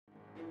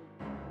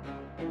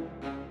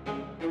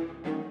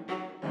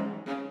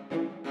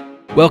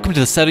Welcome to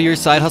the Settle Your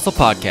Side Hustle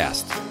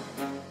podcast.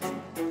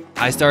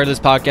 I started this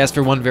podcast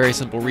for one very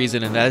simple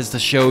reason, and that is to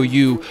show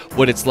you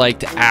what it's like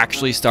to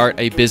actually start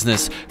a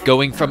business.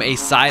 Going from a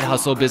side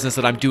hustle business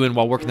that I'm doing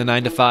while working the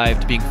 9 to 5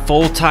 to being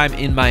full-time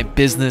in my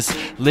business,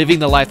 living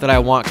the life that I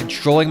want,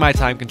 controlling my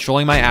time,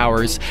 controlling my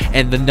hours.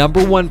 And the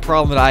number one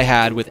problem that I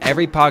had with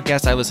every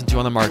podcast I listen to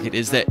on the market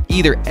is that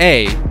either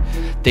A,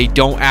 they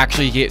don't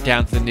actually get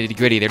down to the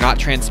nitty-gritty. They're not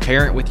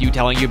transparent with you,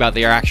 telling you about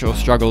their actual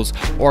struggles,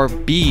 or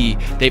B,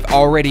 they've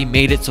already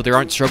made it so there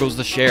aren't struggles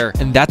to share.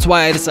 And that's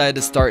why I decided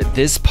to start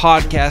this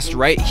podcast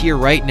right here,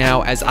 right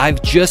now, as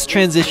I've just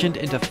transitioned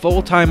into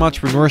full-time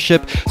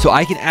entrepreneurship, so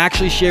I can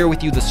actually share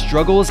with you the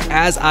struggles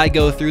as I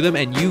go through them,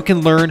 and you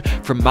can learn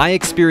from my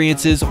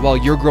experiences while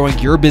you're growing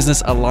your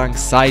business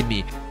alongside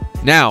me.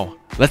 Now,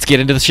 let's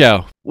get into the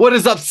show. What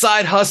is up,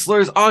 side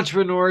hustlers,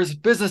 entrepreneurs,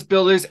 business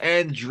builders,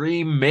 and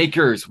dream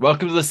makers?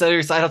 Welcome to the Settle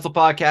Your Side Hustle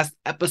podcast,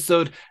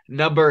 episode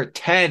number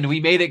 10.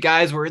 We made it,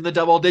 guys. We're in the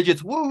double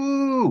digits.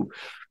 Woo!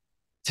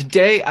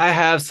 Today, I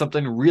have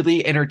something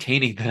really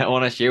entertaining that I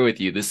want to share with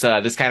you. This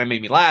kind of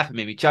made me laugh, it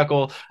made me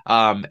chuckle,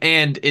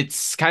 and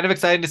it's kind of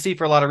exciting to see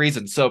for a lot of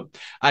reasons. So,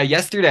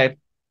 yesterday,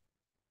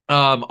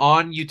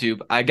 on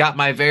YouTube, I got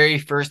my very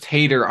first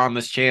hater on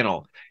this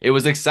channel. It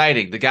was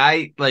exciting. The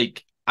guy,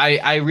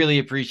 I really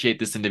appreciate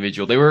this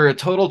individual. They were a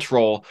total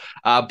troll,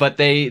 but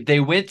they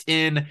went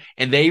in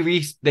and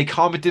they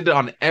commented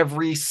on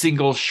every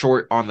single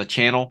short on the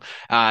channel.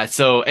 And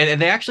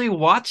they actually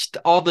watched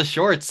all the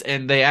shorts,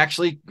 and they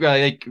actually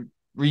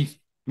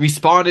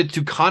responded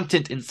to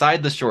content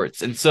inside the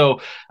shorts. And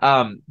so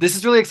this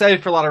is really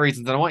exciting for a lot of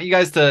reasons. And I want you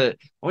guys to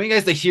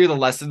hear the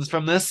lessons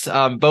from this,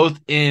 both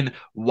in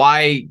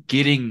why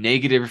getting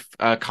negative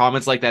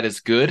comments like that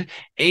is good,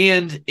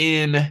 and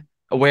in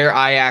where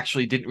I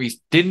actually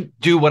didn't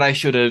do what I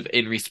should have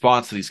in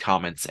response to these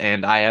comments,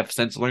 and I have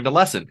since learned a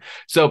lesson.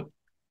 So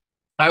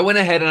I went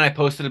ahead and I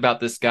posted about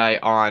this guy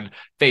on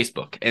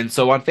Facebook. And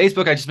so on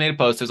Facebook, I just made a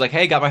post. It was like,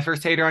 hey, got my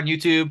first hater on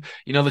YouTube.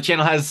 You know, the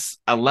channel has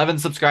 11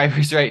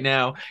 subscribers right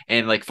now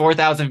and like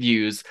 4,000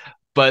 views.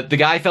 But the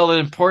guy felt it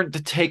important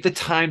to take the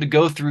time to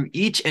go through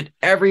each and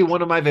every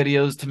one of my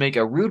videos to make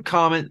a rude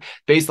comment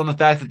based on the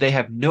fact that they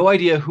have no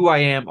idea who I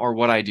am or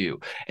what I do.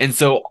 And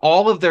so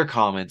all of their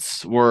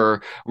comments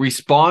were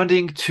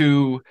responding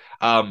to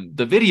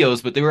the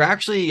videos, but they were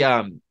actually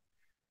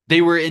they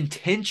were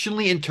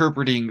intentionally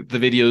interpreting the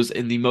videos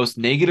in the most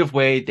negative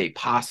way they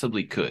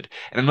possibly could.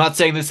 And I'm not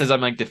saying this as I'm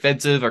like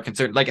defensive or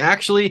concerned. Like,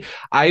 actually,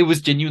 I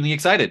was genuinely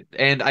excited,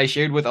 and I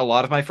shared with a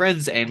lot of my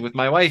friends and with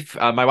my wife.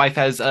 My wife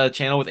has a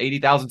channel with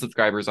 80,000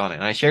 subscribers on it,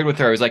 and I shared with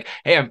her. I was like,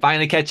 hey, I'm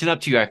finally catching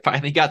up to you. I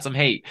finally got some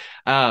hate.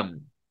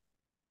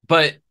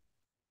 But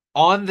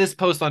on this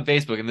post on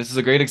Facebook, and this is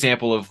a great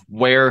example of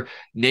where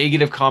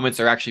negative comments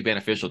are actually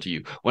beneficial to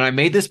you. When I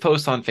made this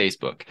post on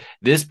Facebook,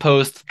 this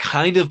post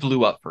kind of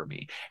blew up for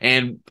me.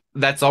 And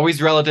that's always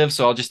relative,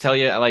 so I'll just tell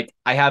you, like,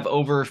 I have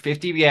over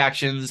 50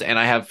 reactions and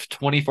I have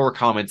 24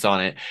 comments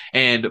on it.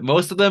 And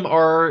most of them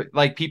are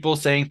like people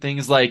saying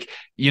things like,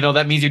 you know,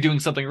 that means you're doing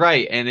something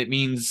right. And it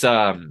means,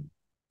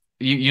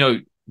 you know,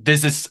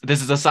 this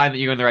is a sign that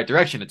you're in the right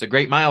direction. It's a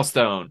great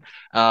milestone.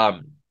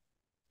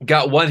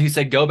 Got one who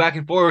said, go back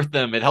and forth with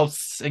them. It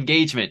helps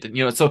engagement. And,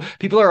 you know, so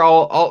people are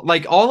all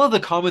of the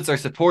comments are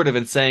supportive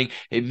and saying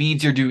it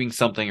means you're doing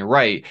something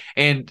right.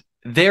 And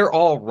they're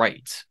all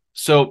right.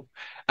 So,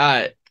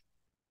 a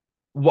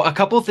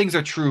couple of things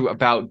are true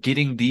about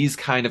getting these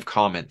kind of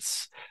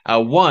comments.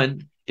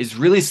 One is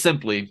really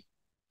simply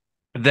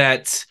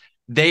that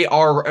they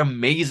are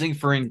amazing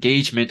for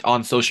engagement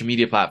on social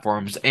media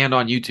platforms and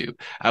on YouTube.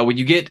 When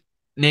you get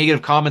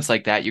negative comments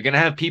like that, you're going to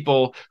have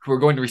people who are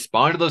going to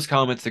respond to those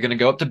comments. They're going to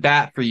go up to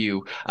bat for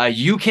you.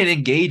 You can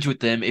engage with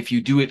them if you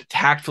do it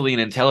tactfully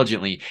and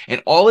intelligently.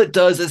 And all it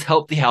does is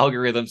help the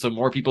algorithm so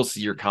more people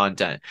see your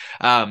content.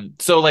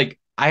 So like,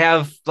 I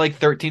have like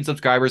 13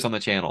 subscribers on the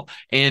channel,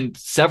 and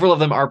several of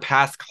them are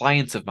past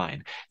clients of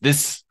mine.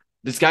 This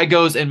guy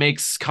goes and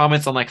makes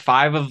comments on like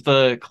 5 of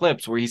the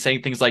clips where he's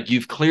saying things like,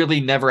 you've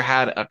clearly never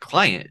had a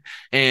client.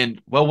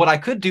 And well, what I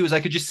could do is I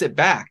could just sit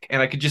back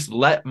and I could just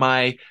let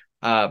my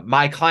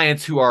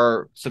clients who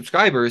are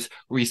subscribers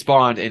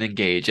respond and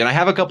engage. And I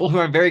have a couple who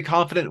I'm very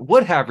confident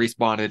would have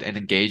responded and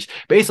engaged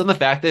based on the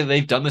fact that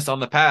they've done this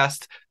on the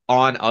past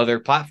on other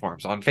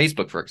platforms, on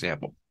Facebook, for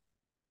example.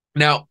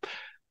 Now,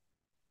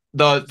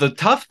 the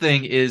tough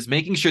thing is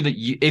making sure that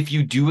if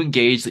you do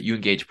engage, that you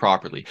engage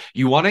properly.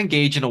 You want to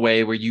engage in a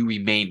way where you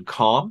remain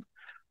calm,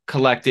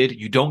 collected,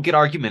 you don't get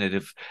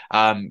argumentative,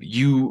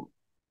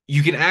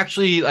 you can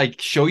actually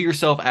like show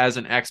yourself as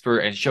an expert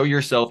and show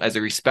yourself as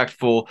a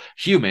respectful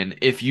human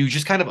if you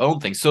just kind of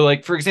own things. So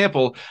like, for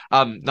example,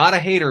 not a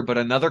hater, but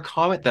another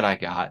comment that I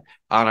got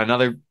on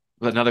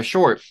another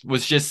short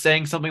was just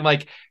saying something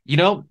like, you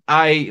know,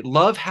 I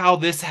love how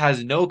this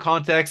has no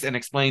context and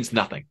explains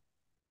nothing.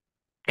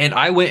 And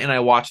I went and I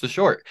watched the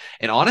short.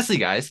 And honestly,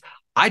 guys,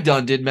 I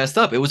did messed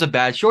up. It was a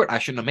bad short. I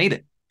shouldn't have made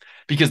it,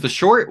 because the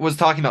short was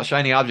talking about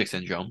shiny object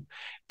syndrome,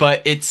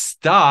 but it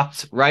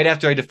stopped right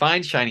after I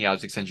defined shiny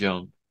object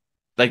syndrome.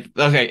 like,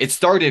 okay, it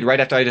started right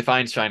after I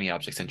defined shiny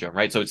object syndrome,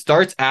 right? So it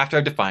starts after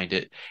I've defined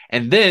it,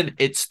 and then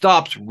it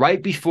stops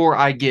right before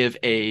I give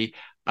a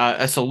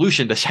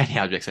solution to shiny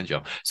object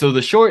syndrome. So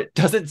the short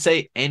doesn't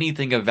say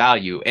anything of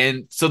value.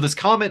 And so this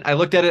comment, I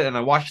looked at it and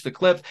I watched the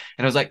clip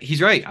and I was like,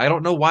 he's right. I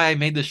don't know why I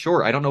made this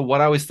short. I don't know what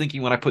I was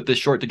thinking when I put this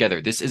short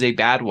together. This is a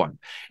bad one.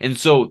 And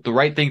so the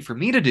right thing for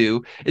me to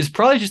do is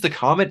probably just to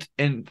comment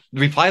and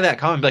reply to that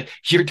comment, like,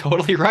 you're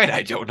totally right.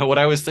 I don't know what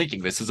I was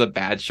thinking. This is a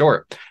bad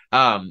short.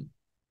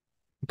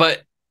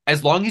 But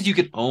as long as you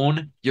can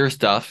own your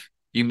stuff,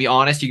 you can be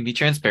honest, you can be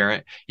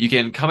transparent, you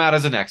can come out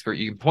as an expert,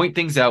 you can point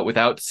things out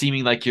without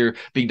seeming like you're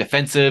being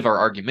defensive or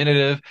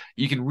argumentative.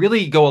 You can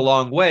really go a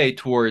long way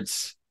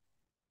towards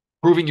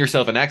proving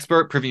yourself an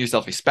expert, proving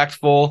yourself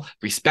respectful,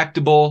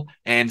 respectable,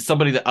 and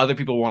somebody that other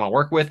people want to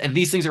work with. And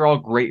these things are all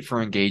great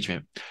for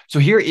engagement. So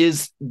here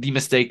is the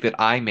mistake that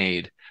I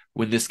made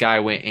when this guy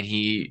went and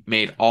he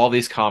made all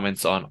these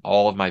comments on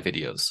all of my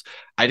videos.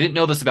 I didn't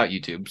know this about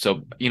YouTube.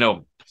 So,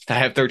 I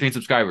have 13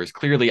 subscribers.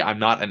 Clearly, I'm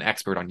not an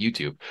expert on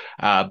YouTube,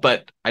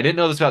 but I didn't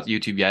know this about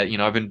YouTube yet.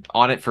 I've been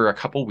on it for a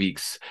couple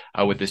weeks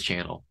with this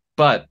channel,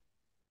 but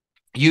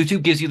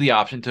YouTube gives you the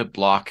option to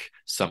block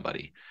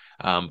somebody.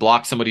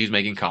 Block somebody who's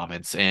making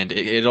comments, and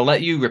it'll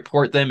let you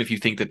report them if you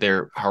think that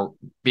they're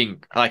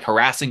being like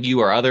harassing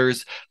you or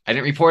others. I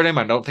didn't report him.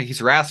 I don't think he's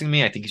harassing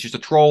me. I think he's just a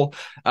troll.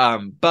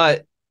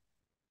 But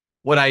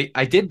what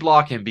I did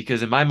block him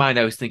because in my mind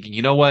I was thinking,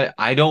 you know what?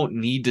 I don't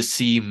need to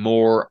see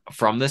more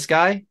from this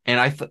guy. And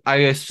I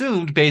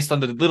assumed based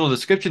on the little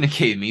description it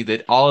gave me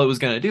that all it was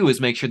going to do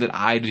is make sure that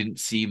I didn't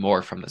see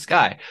more from this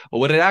guy. But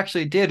what it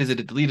actually did is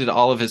it deleted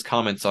all of his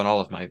comments on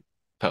all of my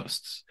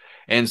posts.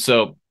 And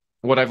so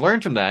what I've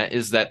learned from that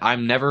is that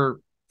I'm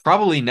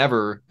probably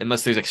never,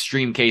 unless there's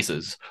extreme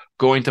cases,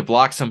 going to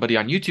block somebody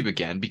on YouTube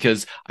again,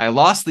 because I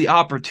lost the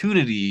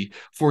opportunity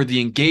for the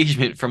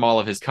engagement from all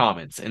of his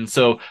comments. And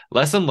so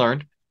lesson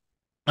learned,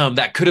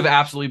 that could have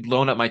absolutely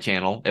blown up my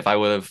channel if I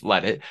would have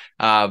let it.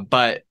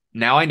 But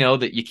now I know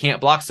that you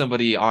can't block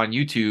somebody on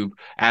YouTube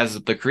as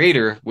the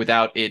creator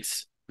without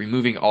it's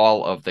removing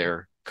all of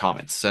their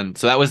comments. And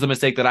so that was the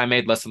mistake that I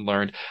made. Lesson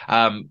learned.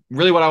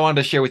 Really what I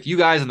wanted to share with you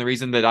guys, and the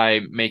reason that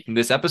I'm making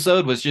this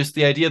episode, was just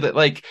the idea that,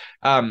 like,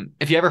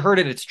 if you ever heard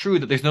it, it's true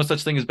that there's no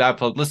such thing as bad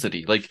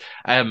publicity. Like,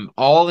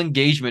 all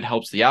engagement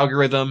helps the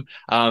algorithm.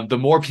 The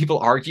more people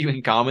argue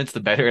in comments, the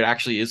better it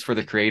actually is for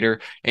the creator.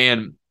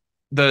 And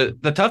the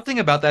tough thing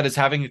about that is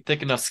having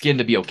thick enough skin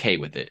to be okay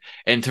with it,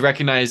 and to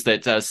recognize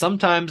that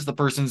sometimes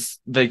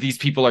these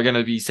people are going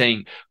to be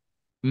saying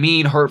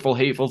mean, hurtful,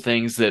 hateful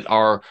things that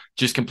are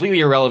just completely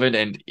irrelevant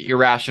and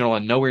irrational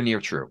and nowhere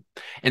near true.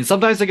 And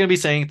sometimes they're going to be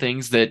saying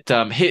things that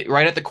hit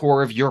right at the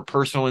core of your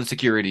personal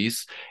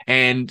insecurities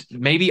and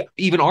maybe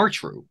even are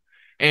true.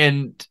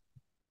 And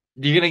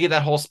you're going to get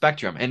that whole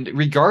spectrum. And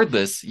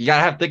regardless, you got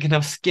to have thick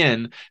enough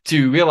skin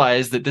to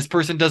realize that this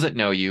person doesn't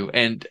know you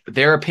and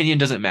their opinion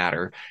doesn't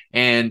matter,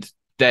 and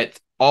that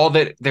all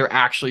that they're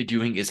actually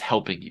doing is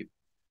helping you.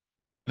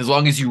 As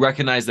long as you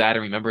recognize that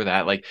and remember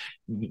that, like,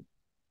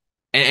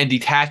 and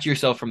detach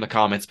yourself from the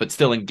comments, but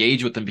still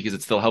engage with them because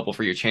it's still helpful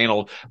for your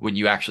channel. When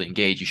you actually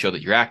engage, you show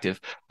that you're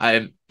active.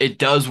 It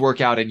does work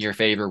out in your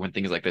favor when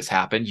things like this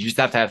happen. You just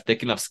have to have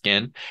thick enough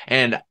skin.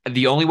 And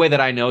the only way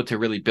that I know to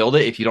really build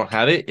it, if you don't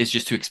have it, is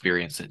just to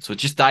experience it. So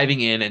it's just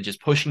diving in and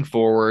just pushing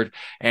forward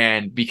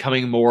and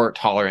becoming more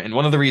tolerant. And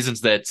one of the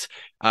reasons that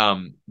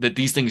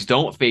these things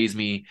don't faze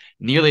me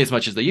nearly as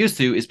much as they used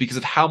to is because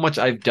of how much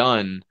I've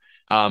done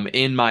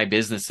in my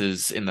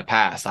businesses in the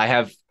past.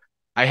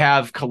 I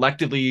have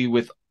collectively,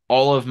 with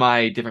all of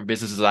my different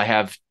businesses, I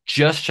have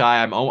just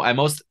shy. I'm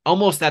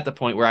almost at the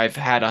point where I've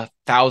had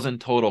 1,000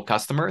 total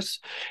customers.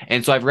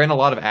 And so I've ran a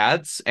lot of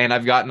ads, and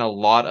I've gotten a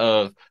lot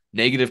of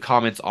negative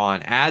comments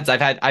on ads.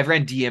 I've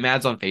ran DM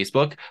ads on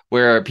Facebook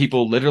where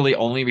people literally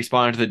only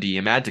responded to the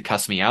DM ad to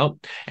cuss me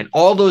out. And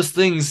all those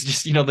things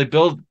just, you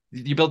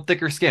build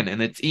thicker skin,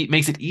 and it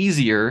makes it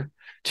easier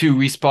to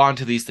respond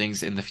to these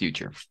things in the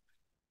future.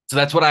 So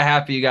that's what I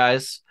have for you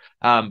guys.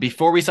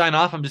 Before we sign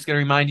off, I'm just going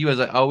to remind you, as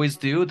I always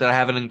do, that I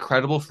have an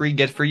incredible free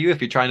gift for you if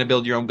you're trying to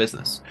build your own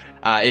business.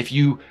 If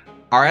you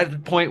are at the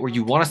point where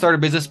you want to start a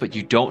business, but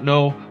you don't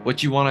know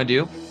what you want to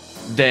do,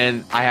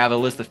 then I have a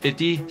list of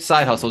 50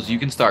 side hustles you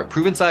can start,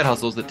 proven side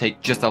hustles that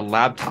take just a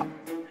laptop,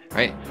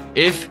 right?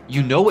 If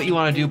you know what you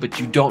want to do, but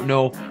you don't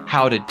know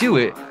how to do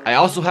it, I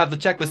also have the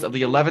checklist of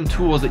the 11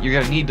 tools that you're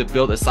going to need to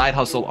build a side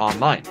hustle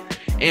online.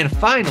 And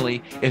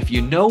finally, if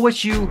you know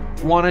what you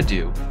want to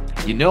do,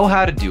 you know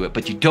how to do it,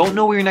 but you don't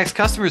know where your next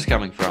customer is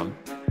coming from,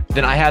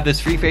 then I have this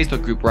free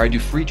Facebook group where I do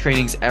free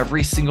trainings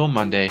every single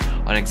Monday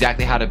on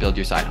exactly how to build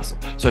your side hustle.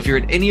 So if you're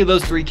in any of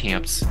those three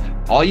camps,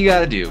 all you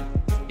got to do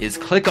is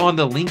click on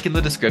the link in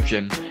the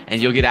description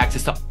and you'll get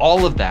access to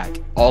all of that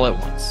all at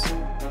once.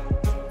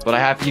 That's what I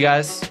have for you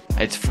guys.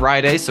 It's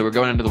Friday, so we're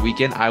going into the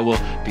weekend. I will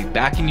be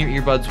back in your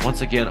earbuds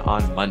once again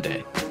on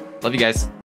Monday. Love you guys.